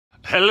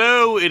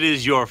Hello, it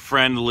is your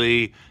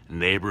friendly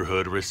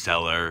neighborhood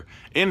reseller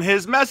in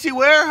his messy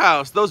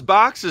warehouse. Those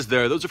boxes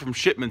there, those are from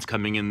shipments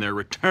coming in their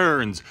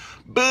returns.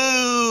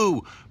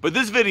 Boo! But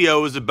this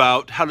video is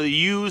about how to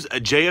use a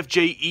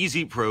JFJ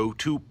Easy Pro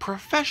to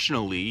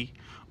professionally,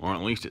 or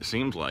at least it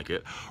seems like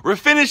it,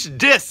 refinish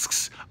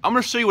discs. I'm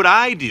gonna show you what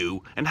I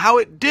do and how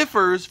it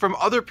differs from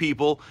other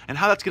people and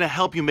how that's gonna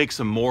help you make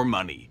some more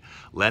money.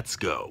 Let's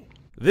go.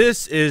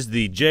 This is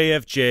the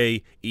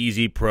JFJ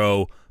Easy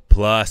Pro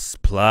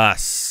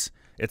Plus.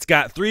 It's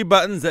got 3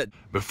 buttons that,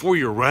 before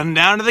you run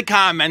down to the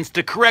comments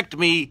to correct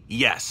me,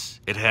 yes,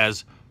 it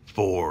has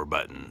 4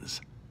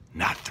 buttons,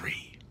 not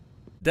 3.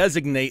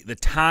 Designate the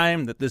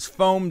time that this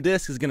foam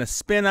disc is gonna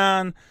spin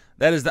on.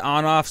 That is the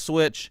on-off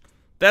switch.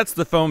 That's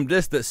the foam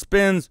disc that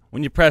spins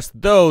when you press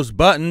those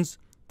buttons.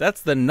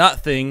 That's the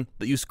nut thing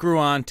that you screw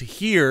on to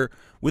here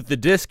with the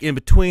disc in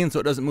between so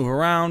it doesn't move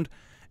around.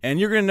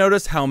 And you're gonna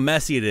notice how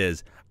messy it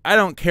is. I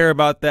don't care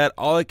about that.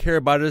 All I care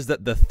about is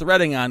that the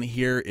threading on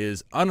here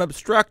is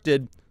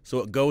unobstructed, so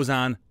it goes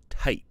on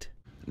tight.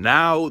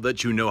 Now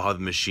that you know how the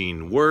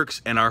machine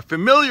works and are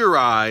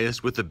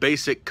familiarized with the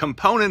basic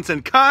components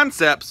and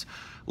concepts,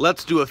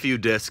 let's do a few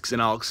discs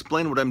and I'll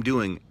explain what I'm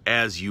doing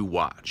as you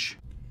watch.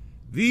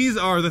 These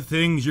are the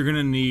things you're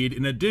gonna need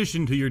in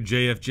addition to your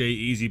JFJ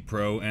Easy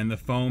Pro and the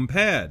foam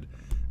pad.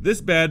 This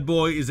bad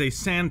boy is a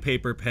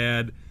sandpaper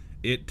pad.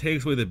 It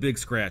takes away the big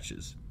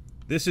scratches.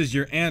 This is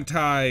your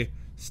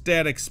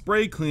anti-static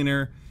spray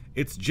cleaner.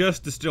 It's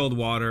just distilled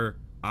water.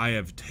 I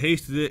have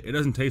tasted it. It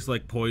doesn't taste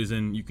like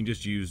poison. You can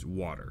just use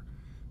water.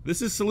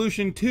 This is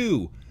solution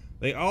 2.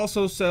 They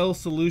also sell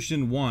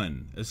solution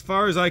 1. As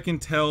far as I can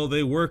tell,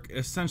 they work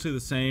essentially the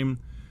same.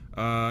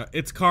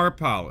 It's car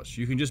polish.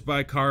 You can just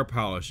buy car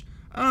polish.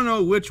 I don't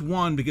know which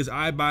one because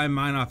I buy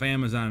mine off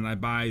Amazon and I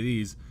buy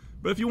these.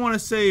 But if you want to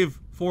save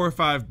 $4 or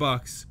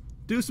 $5,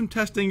 do some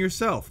testing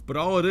yourself. But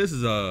all it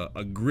is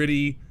a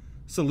gritty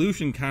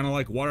solution, kind of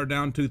like watered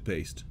down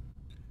toothpaste.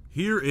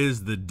 Here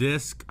is the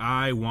disc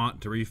I want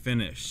to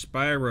refinish.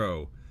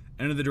 Spyro,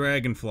 Enter the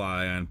Dragonfly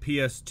on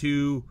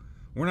PS2.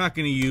 We're not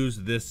going to use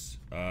this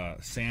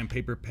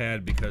sandpaper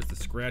pad because the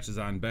scratches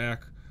on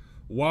back,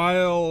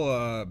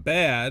 while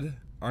bad,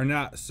 are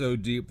not so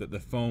deep that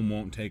the foam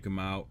won't take them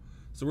out.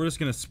 So we're just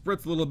going to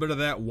spritz a little bit of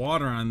that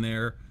water on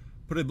there,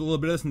 put a little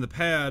bit of this in the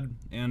pad,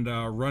 and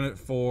run it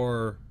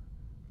for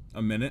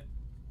a minute.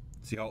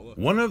 See how it looks.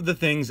 One of the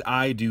things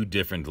I do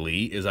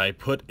differently is I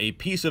put a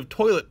piece of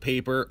toilet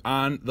paper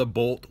on the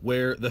bolt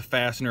where the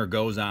fastener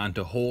goes on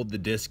to hold the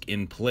disc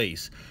in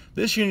place.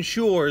 This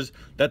ensures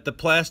that the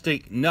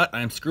plastic nut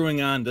I'm screwing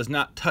on does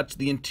not touch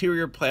the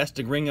interior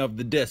plastic ring of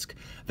the disc.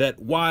 That,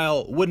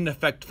 while wouldn't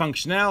affect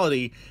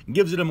functionality,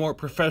 gives it a more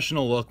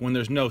professional look when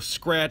there's no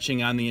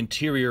scratching on the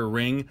interior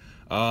ring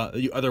that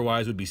you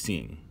otherwise would be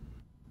seeing.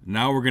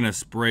 Now we're going to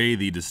spray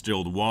the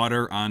distilled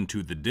water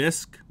onto the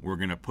disc. We're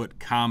going to put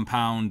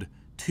compound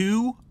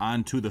 2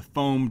 onto the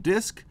foam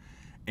disc,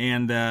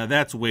 and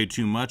that's way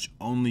too much.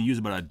 Only use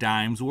about a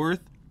dime's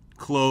worth.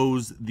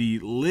 Close the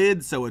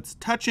lid so it's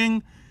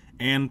touching,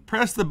 and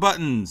press the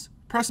buttons.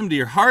 Press them to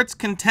your heart's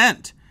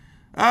content.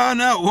 Oh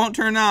no, it won't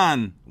turn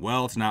on.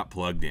 Well, it's not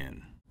plugged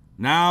in.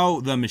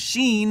 Now the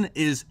machine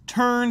is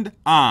turned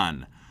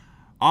on.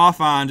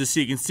 Off on, just so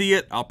you can see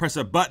it. I'll press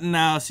a button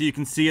now so you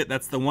can see it.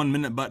 That's the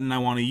 1-minute button I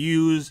want to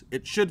use.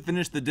 It should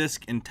finish the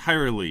disc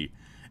entirely.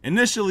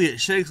 Initially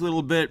it shakes a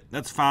little bit.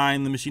 That's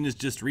fine. The machine is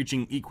just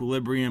reaching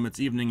equilibrium. It's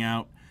evening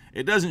out.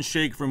 It doesn't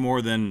shake for more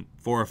than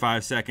 4 or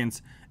 5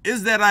 seconds.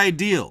 Is that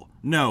ideal?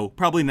 No,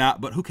 probably not,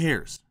 but who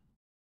cares?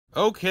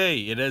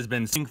 Okay, it has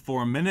been synced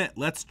for a minute.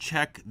 Let's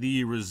check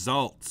the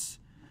results.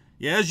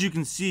 Yeah, as you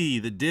can see,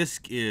 the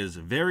disc is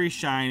very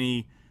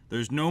shiny.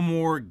 There's no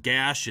more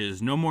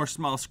gashes, no more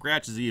small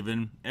scratches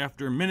even.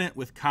 After a minute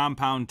with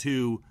compound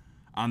 2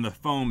 on the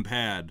foam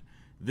pad,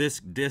 this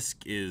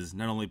disc is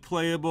not only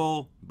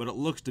playable, but it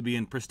looks to be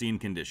in pristine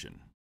condition.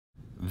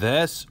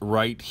 This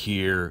right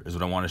here is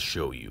what I want to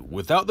show you.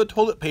 Without the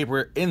toilet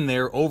paper in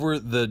there over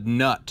the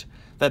nut,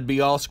 that'd be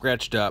all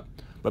scratched up.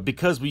 But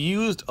because we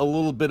used a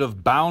little bit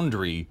of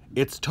boundary,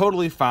 it's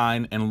totally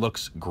fine and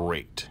looks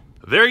great.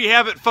 There you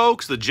have it,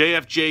 folks, the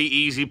JFJ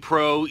Easy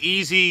Pro,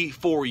 easy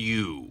for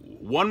you.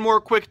 One more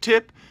quick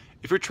tip,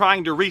 if you're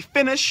trying to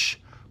refinish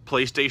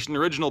PlayStation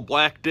Original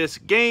Black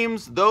Disc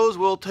games, those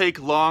will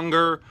take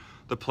longer.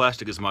 The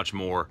plastic is much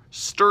more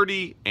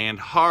sturdy and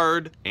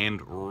hard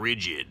and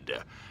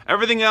rigid.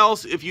 Everything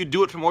else, if you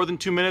do it for more than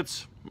 2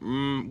 minutes,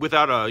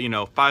 without a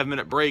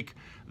 5-minute break,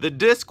 the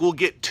disc will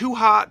get too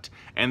hot,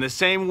 and the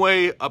same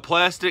way a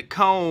plastic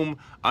comb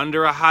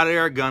under a hot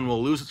air gun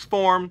will lose its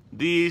form,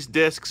 these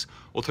discs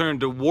will turn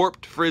into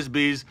warped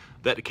frisbees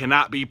that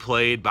cannot be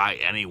played by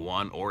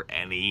anyone or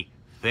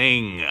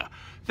anything.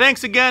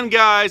 Thanks again,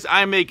 guys.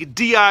 I make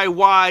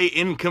DIY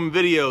income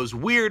videos,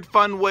 weird,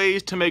 fun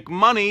ways to make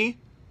money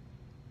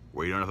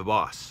where you don't have a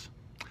boss.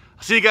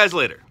 I'll see you guys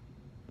later.